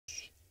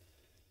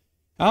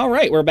All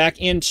right, we're back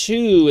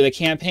into the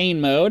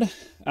campaign mode.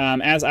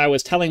 As I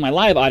was telling my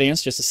live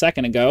audience just a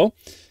second ago,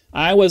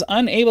 I was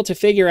unable to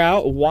figure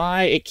out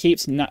why it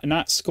keeps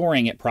not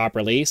scoring it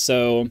properly.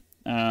 So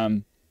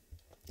I'm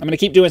going to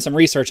keep doing some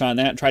research on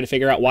that and try to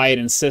figure out why it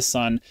insists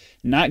on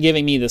not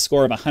giving me the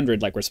score of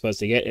 100 like we're supposed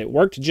to get. It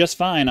worked just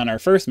fine on our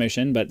first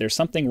mission, but there's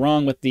something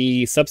wrong with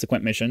the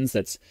subsequent missions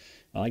that's,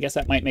 well, I guess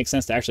that might make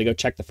sense to actually go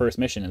check the first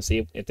mission and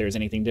see if there's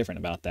anything different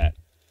about that.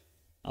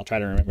 I'll try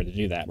to remember to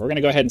do that. We're going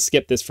to go ahead and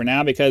skip this for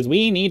now because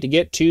we need to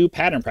get to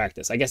pattern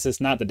practice. I guess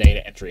it's not the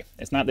data entry.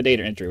 It's not the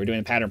data entry. We're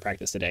doing pattern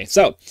practice today.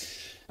 So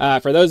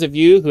for those of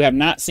you who have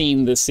not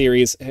seen this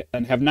series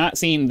and have not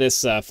seen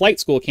this flight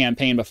school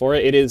campaign before,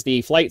 it is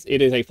a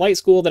flight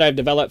school that I've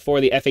developed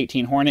for the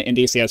F-18 Hornet in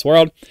DCS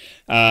World.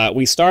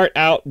 We start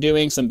out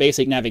doing some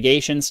basic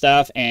navigation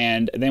stuff,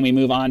 and then we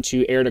move on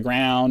to air to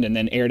ground, and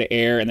then air to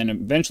air, and then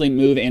eventually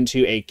move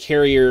into a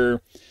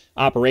carrier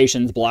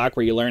operations block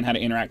where you learn how to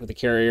interact with the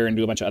carrier and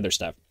do a bunch of other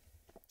stuff.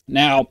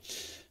 Now,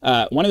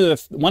 one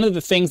of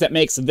the things that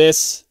makes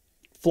this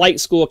flight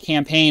school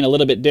campaign a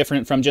little bit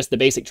different from just the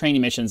basic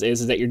training missions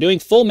is that you're doing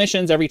full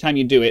missions every time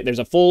you do it. There's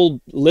a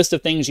full list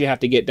of things you have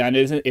to get done.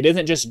 It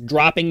isn't just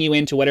dropping you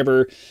into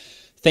whatever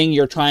thing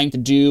you're trying to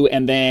do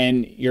and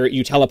then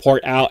you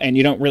teleport out and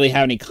you don't really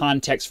have any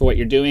context for what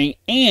you're doing,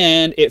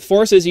 and it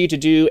forces you to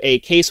do a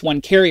case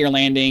 1 carrier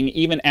landing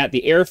even at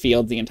the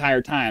airfield the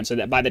entire time, so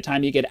that by the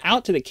time you get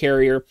out to the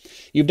carrier,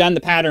 you've done the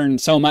pattern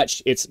so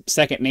much it's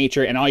second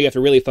nature, and all you have to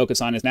really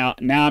focus on is now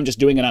I'm just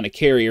doing it on a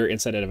carrier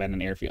instead of at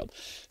an airfield.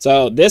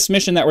 So this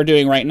mission that we're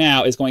doing right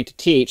now is going to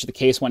teach the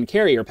case 1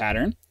 carrier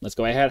pattern. Let's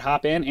go ahead,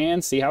 hop in,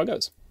 and see how it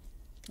goes.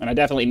 And I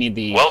definitely need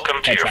the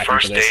Welcome to your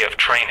first day of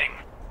training.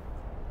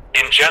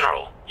 In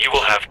general, you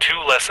will have 2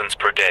 lessons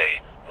per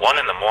day, one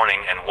in the morning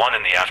and one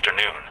in the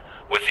afternoon,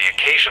 with the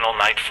occasional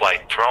night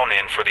flight thrown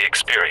in for the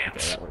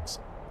experience. Okay, that works.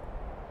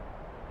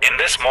 In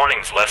this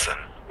morning's lesson,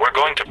 we're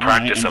going to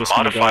practice a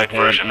modified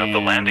version of the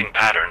landing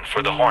pattern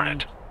for the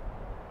Hornet.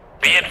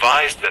 Be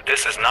advised that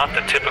this is not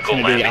the typical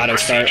landing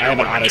procedure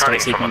when returning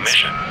from a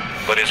mission,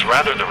 but is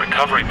rather the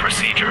recovery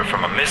procedure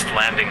from a missed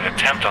landing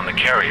attempt on the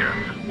carrier,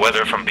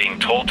 whether from being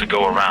told to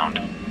go around,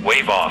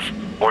 wave off,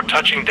 or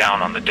touching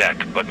down on the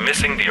deck, but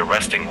missing the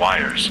arresting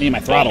wires. I need my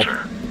throttle.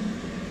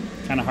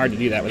 Kind of hard to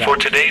do that without. For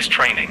today's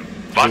training,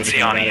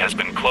 Vatsiani has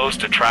been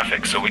closed to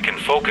traffic so we can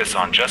focus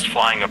on just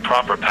flying a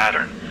proper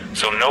pattern,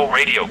 so no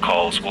radio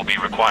calls will be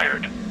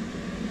required.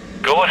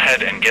 Go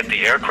ahead and get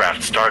the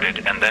aircraft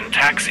started and then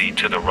taxi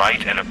to the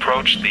right and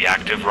approach the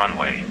active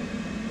runway.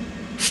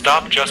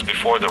 Stop just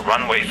before the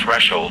runway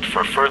threshold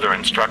for further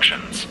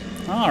instructions.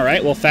 All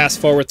right, we'll fast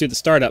forward through the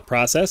startup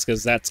process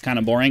because that's kind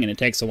of boring and it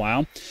takes a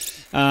while.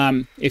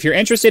 If you're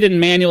interested in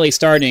manually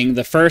starting,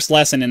 the first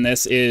lesson in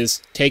this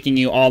is taking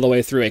you all the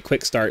way through a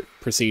quick start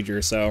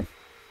procedure. So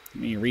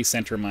let me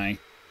recenter my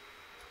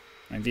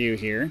view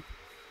here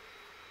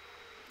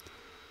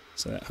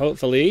so that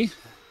hopefully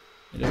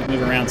it doesn't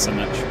move around so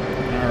much.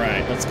 All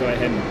right, let's go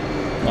ahead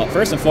and, well,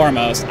 first and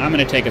foremost, I'm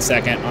going to take a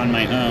second on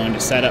my own to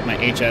set up my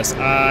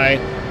HSI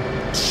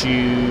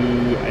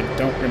to, I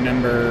don't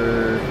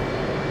remember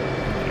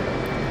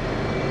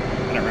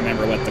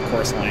what the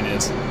course line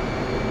is.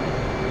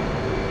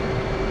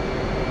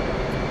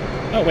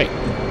 Oh, wait.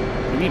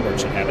 The kneeboard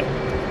should have it.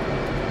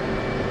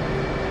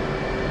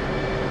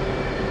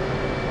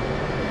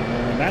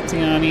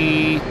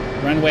 Vatsiani,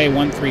 runway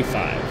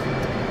 135.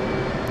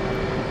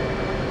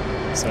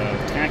 So,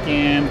 tack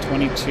in,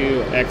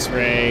 22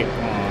 X-ray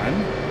on,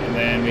 and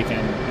then we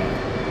can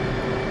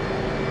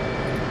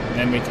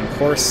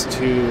course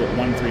to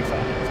 135.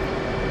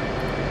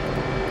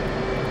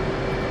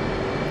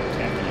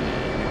 Tack in.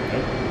 There we go.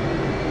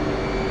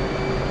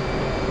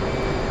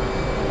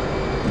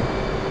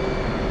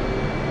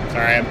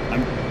 Sorry,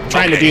 I'm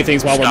trying to do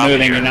things while we're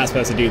moving. You're not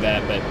supposed to do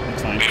that, but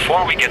it's fine.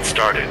 Before we get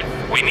started,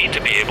 we need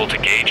to be able to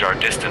gauge our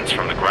distance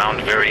from the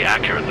ground very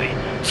accurately.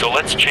 So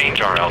let's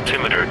change our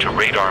altimeter to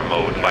radar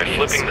mode by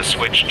flipping the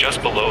switch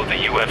just below the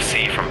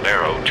UFC from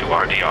Barrow to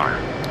RDR.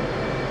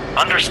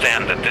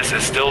 Understand that this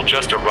is still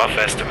just a rough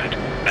estimate,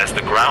 as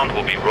the ground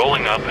will be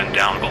rolling up and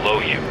down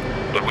below you,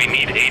 but we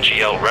need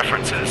AGL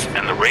references,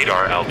 and the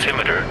radar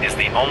altimeter is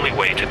the only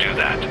way to do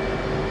that.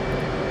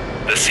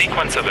 The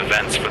sequence of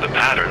events for the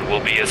pattern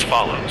will be as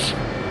follows.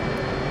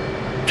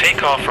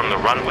 Take off from the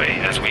runway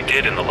as we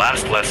did in the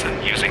last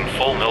lesson using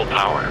full mill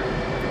power.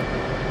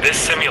 This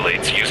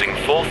simulates using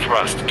full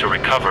thrust to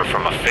recover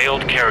from a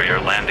failed carrier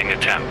landing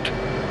attempt.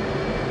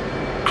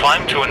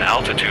 Climb to an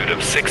altitude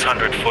of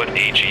 600 foot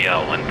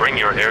AGL and bring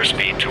your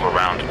airspeed to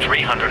around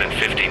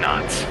 350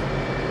 knots.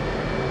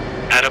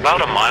 At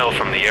about a mile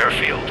from the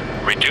airfield,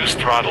 reduce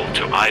throttle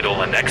to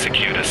idle and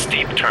execute a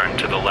steep turn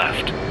to the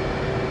left.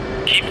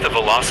 Keep the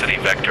velocity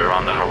vector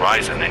on the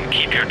horizon and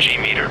keep your G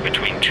meter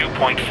between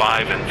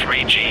 2.5 and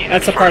 3 G.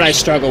 That's the part I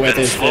struggle with,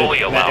 is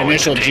that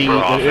initial G,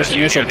 this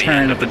initial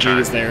turn of the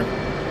G's there.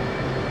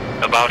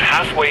 About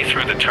halfway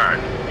through the turn,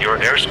 your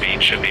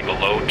airspeed should be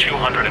below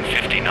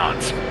 250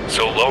 knots,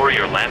 so lower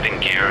your landing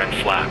gear and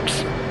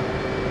flaps.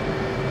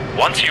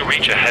 Once you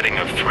reach a heading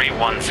of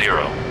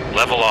 310,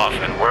 level off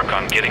and work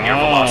on getting your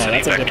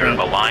velocity vector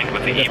aligned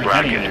with the E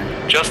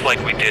bracket, just like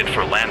we did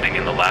for landing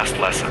in the last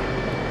lesson.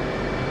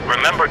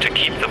 Remember to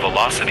keep the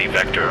velocity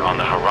vector on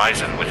the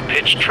horizon with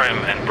pitch trim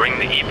and bring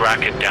the E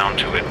bracket down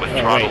to it with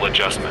throttle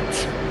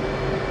adjustments.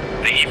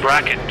 The E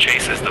bracket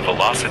chases the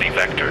velocity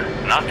vector,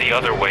 not the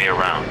other way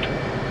around.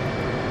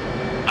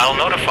 I'll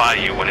notify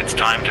you when it's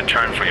time to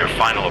turn for your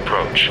final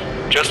approach.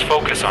 Just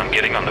focus on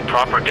getting on the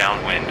proper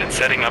downwind and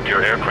setting up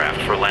your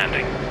aircraft for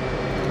landing.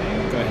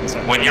 Okay, go ahead and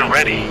start. When you're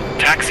ready,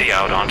 taxi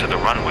out onto the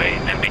runway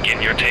and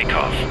begin your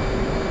takeoff.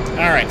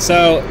 Alright,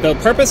 so the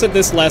purpose of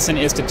this lesson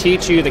is to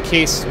teach you the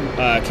Case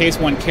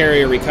 1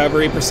 carrier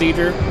recovery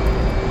procedure,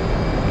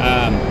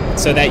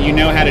 so that you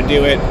know how to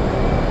do it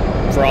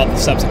for all the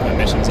subsequent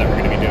missions that we're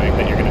going to be doing,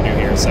 that you're going to do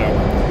here. So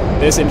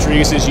this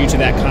introduces you to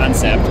that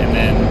concept, and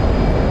then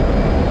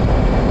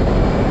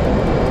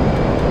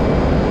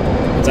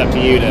it's up to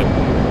you to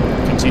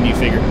continue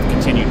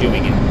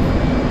doing it.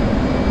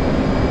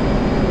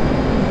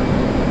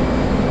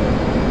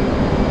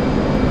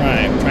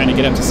 Right, we're trying to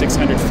get up to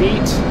 600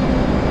 feet.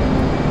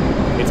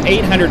 It's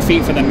 800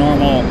 feet for the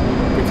normal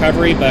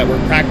recovery, but we're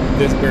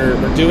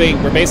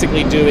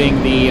basically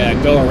doing the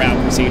go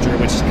around procedure,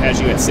 which has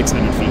you at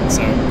 600 feet.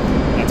 So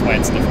that's why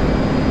it's different.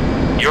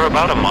 You're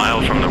about a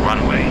mile from the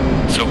runway,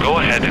 so go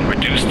ahead and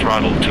reduce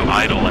throttle to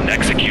idle and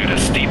execute a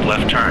steep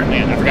left turn,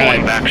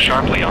 pulling back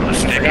sharply on the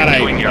stick and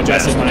doing your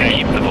best to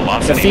keep the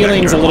velocity. The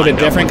feeling's a little bit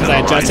different because I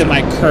adjusted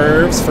my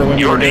curves for when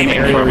we were doing the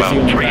aerial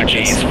refueling practice. You're aiming for about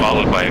 3 Gs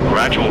followed by a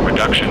gradual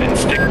reduction in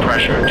stick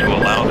pressure to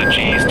allow the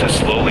Gs to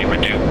slowly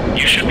reduce.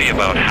 You should be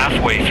about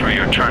halfway through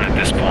your turn at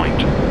this point.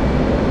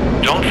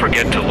 Don't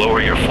forget to lower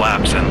your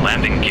flaps and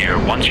landing gear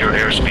once your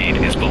airspeed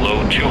is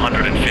below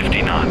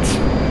 250 knots.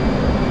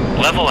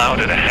 Level out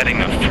at a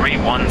heading of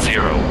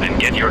 310 and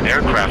get your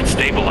aircraft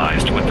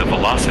stabilized with the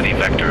velocity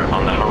vector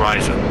on the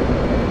horizon.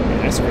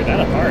 I screwed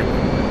that apart.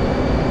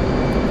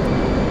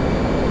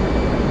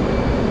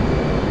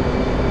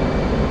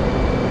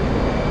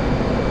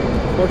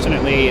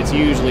 Fortunately, it's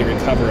usually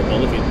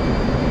recoverable if you...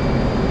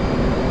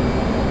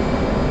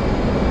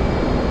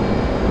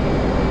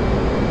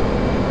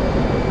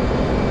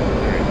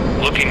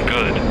 Looking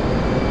good.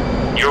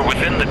 You're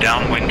within the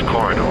downwind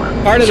corridor.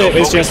 Part of it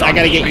is just I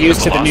got to get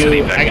used to the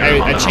new.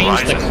 I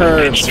changed the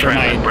curves for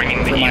my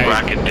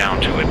bracket down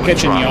to it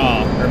pitch and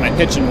yaw, or my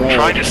pitch and roll.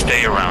 Try to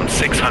stay around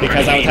 600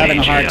 because I was having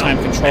a hard time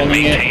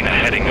controlling it,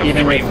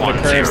 even with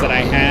the curves that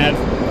I had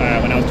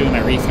when I was doing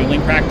my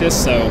refueling practice.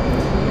 So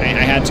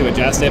I had to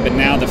adjust it, but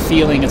now the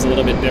feeling is a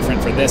little bit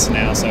different for this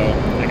now. So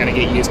I got to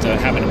get used to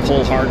having to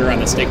pull harder on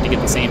the stick to get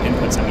the same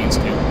inputs I'm used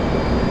to.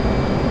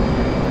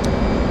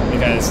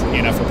 Because,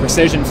 you know, for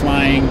precision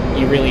flying,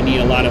 you really need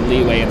a lot of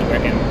leeway in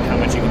how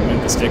much you can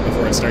move the stick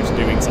before it starts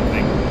doing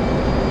something.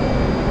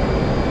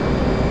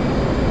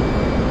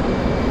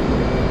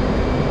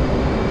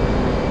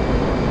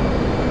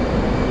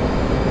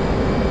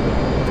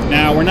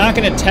 Now, we're not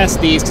going to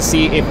test these to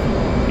see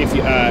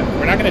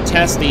we're not going to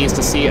test these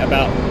to see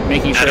about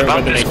making sure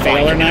whether they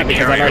fail or not,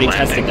 because I've already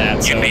tested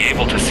that. So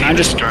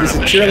this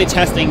is purely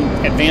testing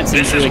advancing through the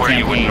campaign. This is where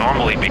you would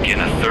normally begin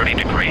a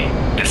 30-degree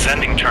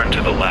descending turn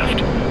to the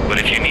left, but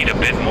if you need a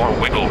bit more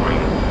wiggle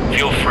room,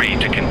 feel free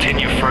to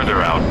continue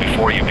further out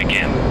before you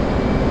begin.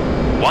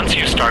 Once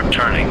you start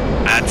turning,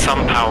 add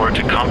some power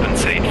to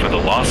compensate for the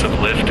loss of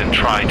lift and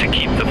try to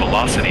keep the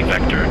velocity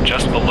vector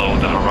just below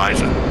the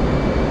horizon.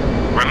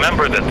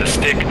 Remember that the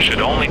stick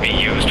should only be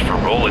used for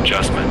roll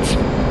adjustments.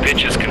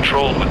 Pitch is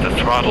controlled with the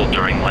throttle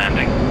during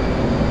landing.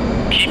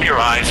 Keep your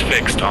eyes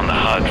fixed on the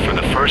HUD for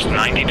the first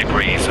 90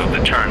 degrees of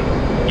the turn.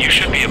 You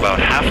should be about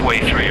halfway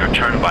through your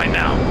turn by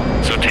now,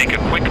 so take a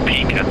quick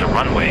peek at the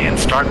runway and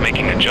start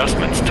making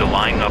adjustments to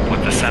line up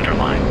with the center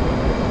line.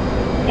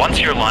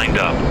 Once you're lined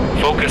up,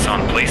 focus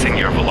on placing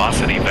your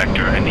velocity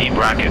vector and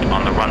E-bracket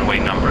on the runway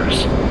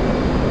numbers.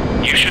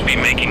 You should be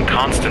making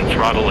constant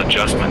throttle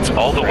adjustments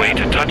all the way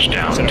to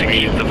touchdown to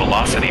keep the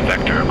velocity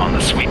vector on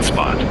the sweet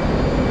spot.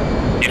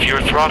 If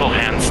your throttle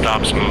hand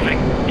stops moving,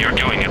 you're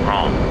doing it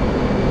wrong.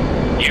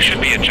 You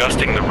should be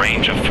adjusting the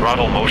range of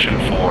throttle motion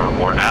fore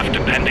or aft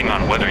depending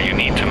on whether you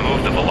need to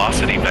move the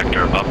velocity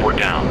vector up or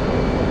down.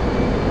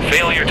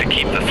 Failure to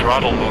keep the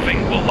throttle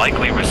moving will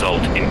likely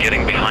result in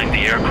getting behind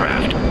the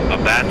aircraft, a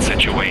bad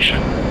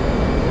situation.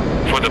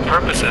 For the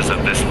purposes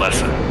of this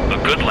lesson, a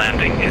good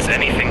landing is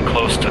anything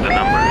close to the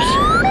numbers.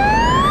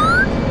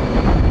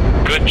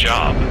 Good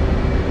job.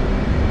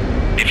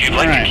 If you'd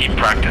like to keep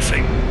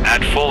practicing,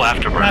 add full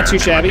afterburner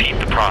and repeat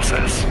the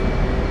process.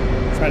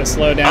 Try to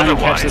slow down and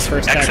catch this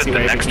first taxiway. Exit the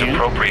next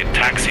appropriate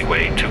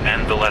taxiway to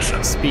end the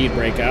lesson. Speed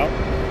breakout.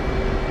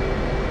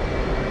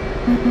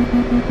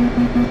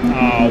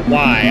 Oh,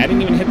 why? I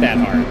didn't even hit that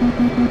hard.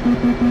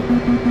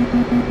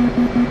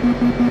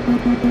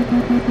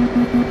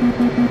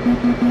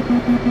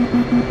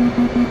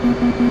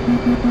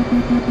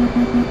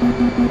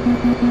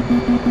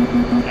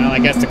 Well, I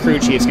guess the crew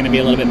chief's going to be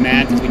a little bit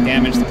mad because we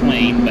damaged the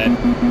plane, but,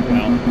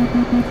 well,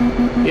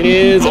 it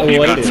is what it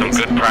is. Hope you got some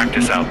good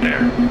practice out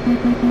there.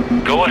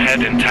 Go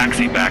ahead and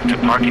taxi back to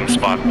parking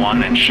spot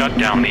 1 and shut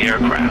down the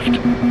aircraft.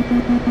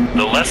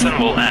 The lesson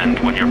will end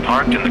when you're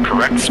parked in the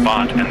correct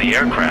spot and the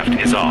aircraft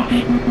is off.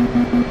 Right.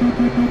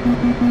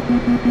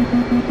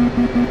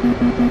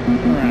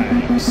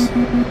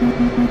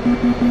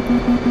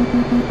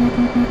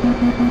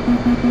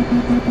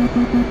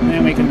 And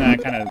then we can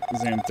kind of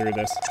zoom through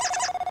this.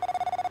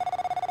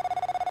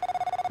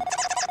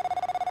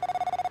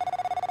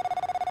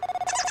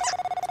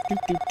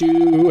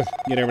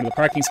 Get over to the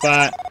parking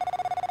spot.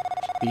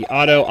 The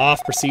auto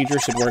off procedure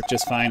should work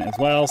just fine as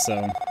well, so.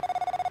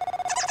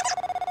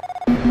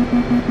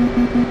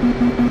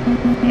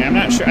 Yeah, I'm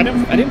not sure. I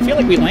didn't feel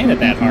like we landed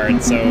that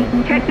hard, so.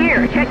 Check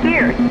gear, check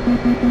gear.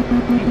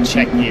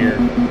 Check gear.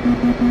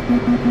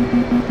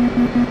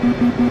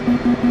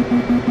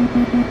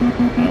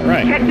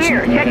 Alright. Check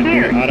gear, check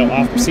gear. Auto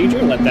off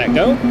procedure, let that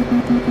go.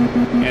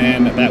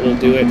 And that will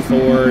do it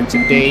for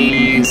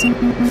today's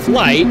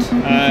flight.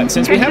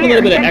 Since we have a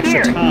little bit of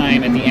extra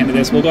time at the end of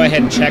this, we'll go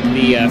ahead and check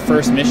the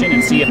first mission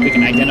and see if we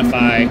can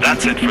identify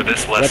That's it for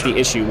this lesson. what the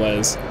issue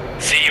was.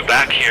 See you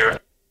back here.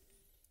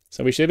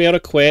 So we should be able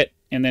to quit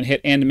and then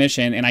hit end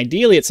mission, and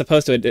ideally it's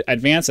supposed to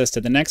advance us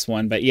to the next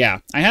one, but yeah,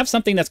 I have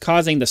something that's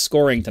causing the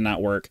scoring to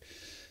not work.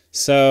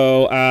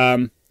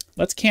 So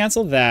let's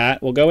cancel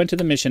that. We'll go into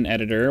the mission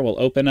editor. We'll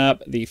open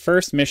up the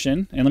first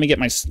mission, and let me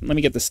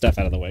get this stuff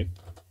out of the way.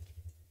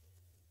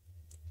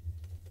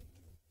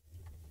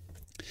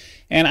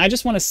 And I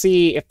just want to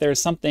see if there's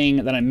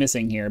something that I'm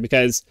missing here,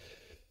 because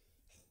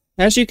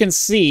as you can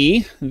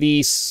see,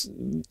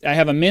 I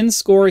have a min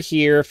score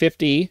here,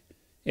 50.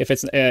 If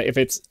it's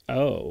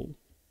oh.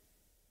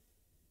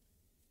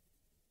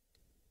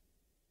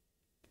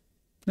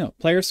 No,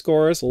 player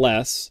scores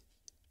less.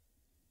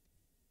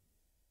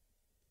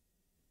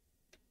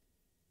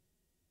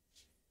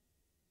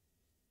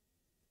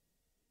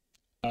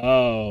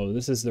 Oh,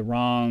 this is the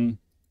wrong.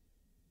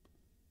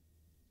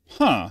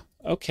 Huh,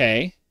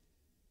 okay.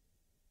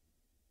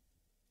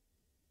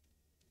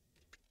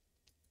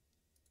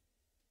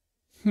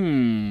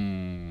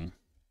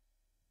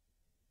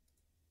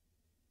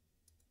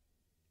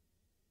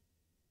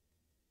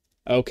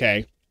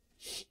 Okay.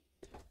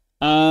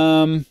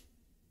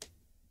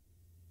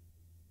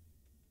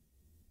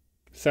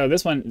 So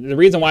this one, the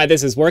reason why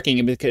this is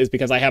working is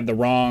because I have the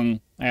wrong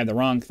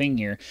thing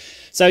here.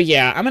 So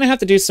yeah, I'm gonna have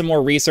to do some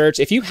more research.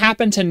 If you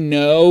happen to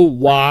know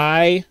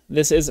why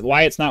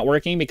it's not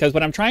working, because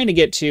what I'm trying to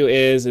get to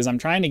is I'm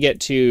trying to get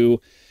to.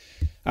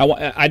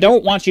 I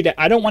don't want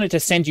it to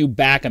send you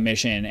back a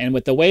mission. And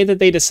with the way that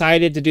they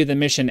decided to do the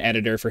mission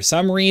editor, for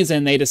some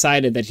reason they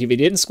decided that if you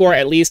didn't score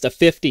at least a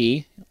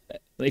 50,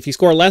 if you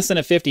score less than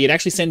a 50, it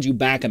actually sends you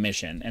back a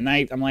mission. And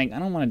I'm like, I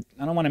don't want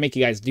to make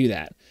you guys do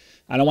that.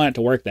 I don't want it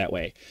to work that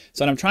way.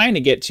 So what I'm trying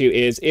to get to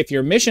is if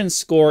your mission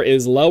score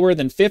is lower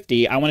than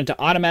 50, I want it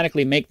to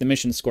automatically make the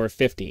mission score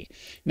 50.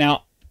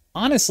 Now,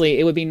 honestly,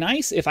 it would be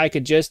nice if I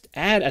could just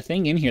add a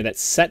thing in here that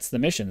sets the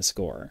mission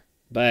score,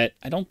 but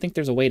I don't think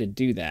there's a way to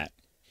do that.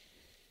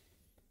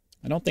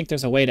 I don't think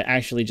there's a way to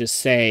actually just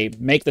say,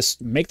 make the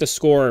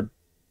score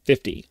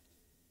 50.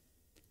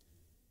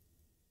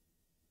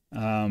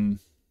 But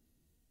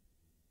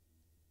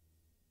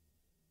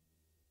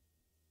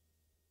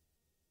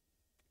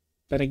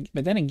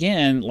then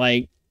again,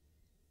 like,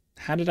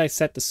 how did I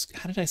set the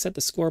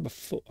score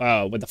before?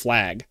 Oh, with the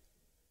flag.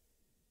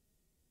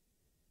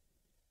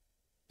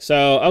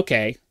 So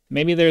okay,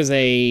 maybe there's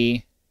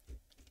a.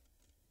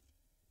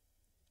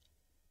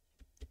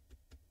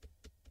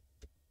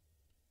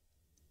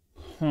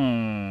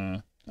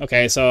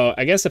 Okay, so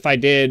I guess if I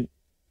did.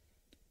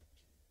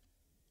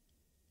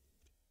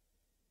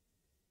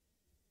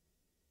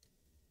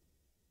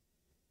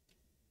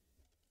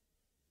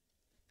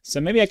 So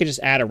maybe I could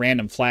just add a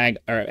random flag,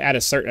 or add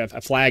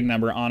a flag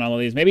number on all of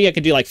these. Maybe I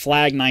could do like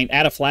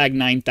add a flag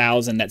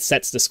 9,000 that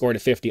sets the score to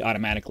 50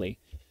 automatically.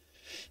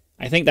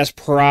 I think that's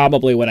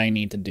probably what I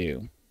need to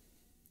do.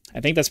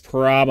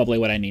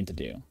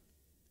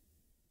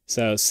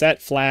 So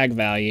set flag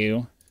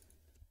value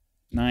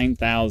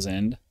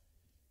 9,000.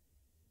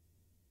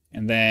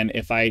 And then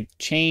if I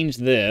change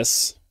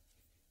this,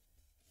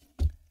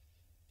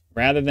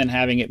 rather than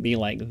having it be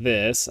like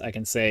this, I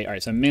can say, all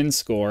right, so min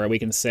score, we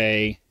can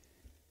say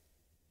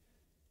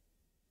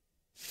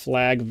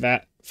flag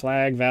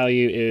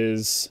value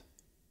is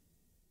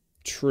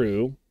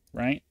true,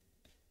 right?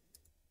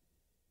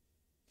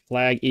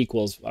 Flag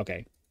equals,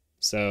 okay,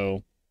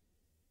 so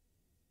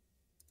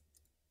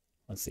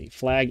let's see,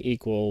 flag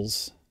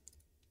equals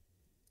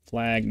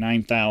flag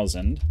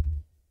 9,000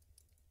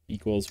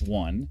 equals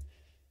 1.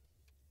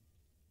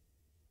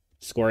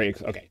 Score,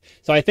 okay.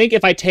 So I think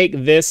if I take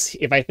this,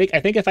 if I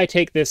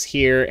take this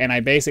here and I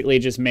basically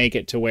just make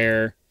it to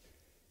where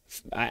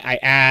I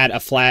add a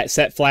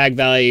set flag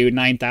value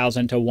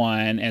 9,000 to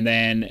 1, and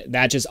then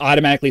that just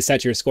automatically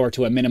sets your score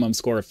to a minimum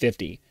score of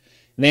 50.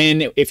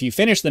 Then if you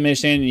finish the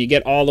mission and you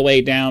get all the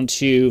way down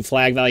to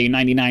flag value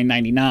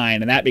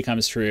 99.99 and that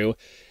becomes true,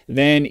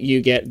 then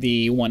you get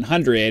the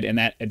 100 and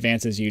that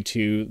advances you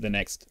to the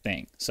next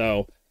thing.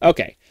 So,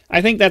 okay.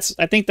 I think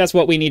that's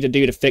what we need to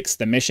do to fix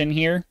the mission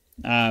here.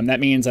 That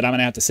means that I'm going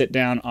to have to sit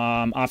down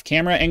off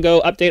camera and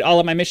go update all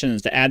of my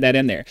missions to add that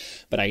in there.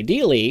 But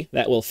ideally,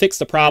 that will fix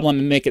the problem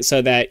and make it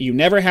so that you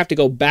never have to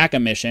go back a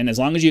mission. As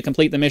long as you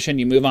complete the mission,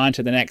 you move on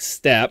to the next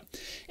step.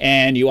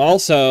 And you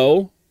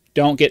also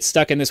don't get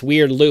stuck in this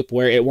weird loop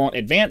where it won't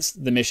advance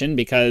the mission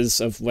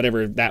because of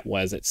whatever that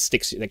was.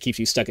 That keeps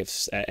you stuck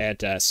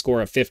at a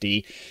score of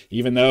 50,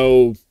 even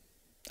though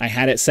I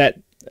had it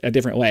set a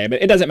different way,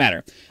 but it doesn't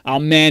matter. I'll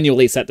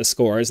manually set the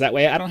scores. That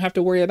way I don't have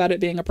to worry about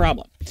it being a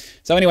problem.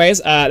 So anyways,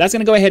 that's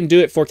going to go ahead and do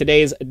it for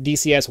today's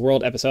DCS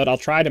World episode. I'll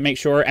try to make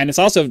sure, and that's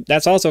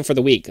also for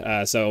the week.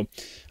 So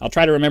I'll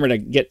try to remember to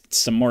get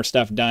some more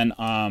stuff done.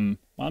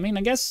 Well, I mean,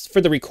 I guess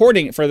for the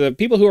recording, for the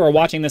people who are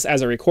watching this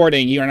as a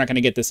recording, you are not going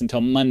to get this until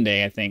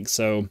Monday, I think.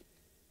 So,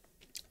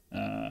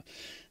 I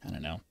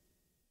don't know.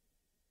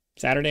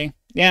 Saturday?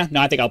 Yeah, no,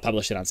 I think I'll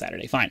publish it on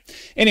Saturday. Fine.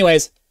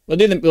 Anyways, we'll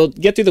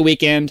get through the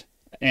weekend.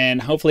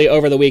 And hopefully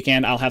over the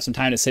weekend, I'll have some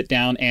time to sit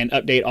down and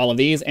update all of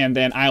these. And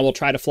then I will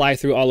try to fly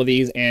through all of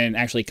these and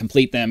actually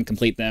complete them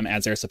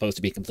as they're supposed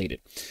to be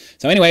completed.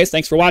 So anyways,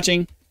 thanks for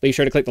watching. Be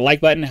sure to click the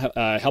like button.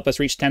 Help us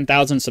reach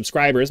 10,000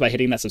 subscribers by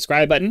hitting that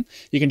subscribe button.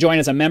 You can join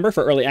as a member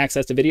for early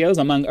access to videos,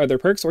 among other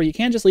perks, or you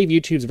can just leave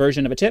YouTube's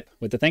version of a tip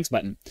with the thanks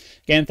button.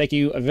 Again, thank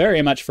you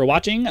very much for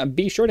watching.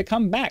 Be sure to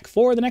come back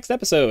for the next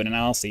episode, and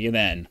I'll see you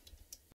then.